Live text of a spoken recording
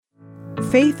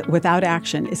Faith without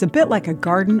action is a bit like a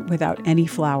garden without any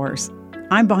flowers.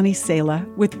 I'm Bonnie Sala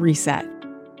with Reset.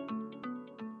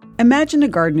 Imagine a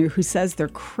gardener who says they're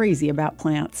crazy about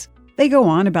plants. They go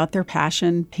on about their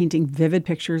passion, painting vivid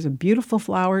pictures of beautiful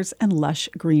flowers and lush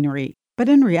greenery. But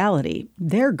in reality,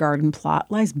 their garden plot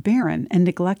lies barren and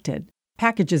neglected.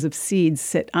 Packages of seeds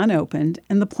sit unopened,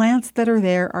 and the plants that are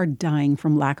there are dying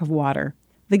from lack of water.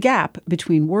 The gap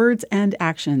between words and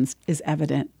actions is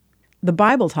evident. The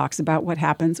Bible talks about what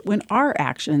happens when our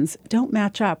actions don't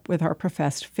match up with our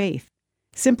professed faith.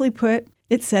 Simply put,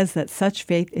 it says that such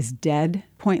faith is dead,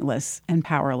 pointless, and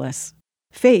powerless.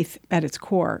 Faith, at its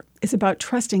core, is about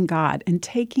trusting God and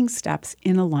taking steps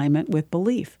in alignment with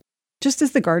belief. Just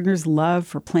as the gardener's love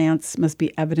for plants must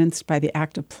be evidenced by the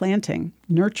act of planting,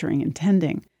 nurturing, and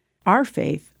tending, our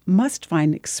faith must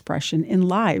find expression in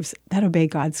lives that obey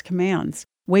God's commands,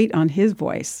 wait on His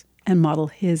voice, and model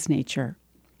His nature.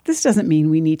 This doesn't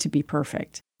mean we need to be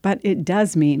perfect, but it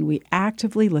does mean we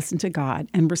actively listen to God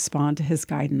and respond to His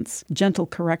guidance, gentle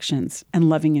corrections, and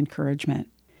loving encouragement.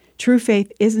 True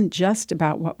faith isn't just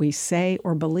about what we say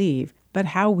or believe, but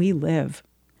how we live.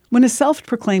 When a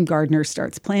self-proclaimed gardener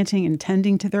starts planting and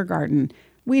tending to their garden,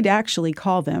 we'd actually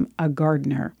call them a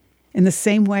gardener. In the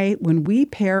same way, when we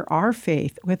pair our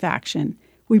faith with action,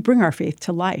 we bring our faith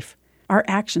to life. Our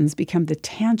actions become the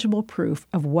tangible proof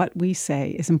of what we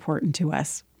say is important to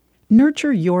us.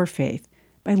 Nurture your faith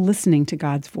by listening to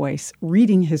God's voice,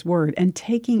 reading His Word, and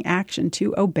taking action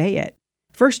to obey it.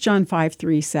 1 John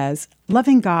 5:3 says,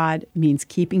 "Loving God means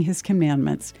keeping His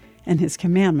commandments, and His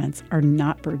commandments are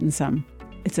not burdensome."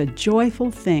 It's a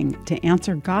joyful thing to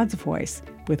answer God's voice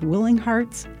with willing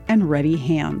hearts and ready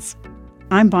hands.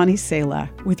 I'm Bonnie Sala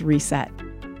with Reset.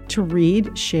 To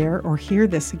read, share, or hear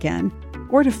this again,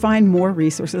 or to find more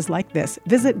resources like this,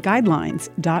 visit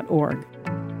guidelines.org.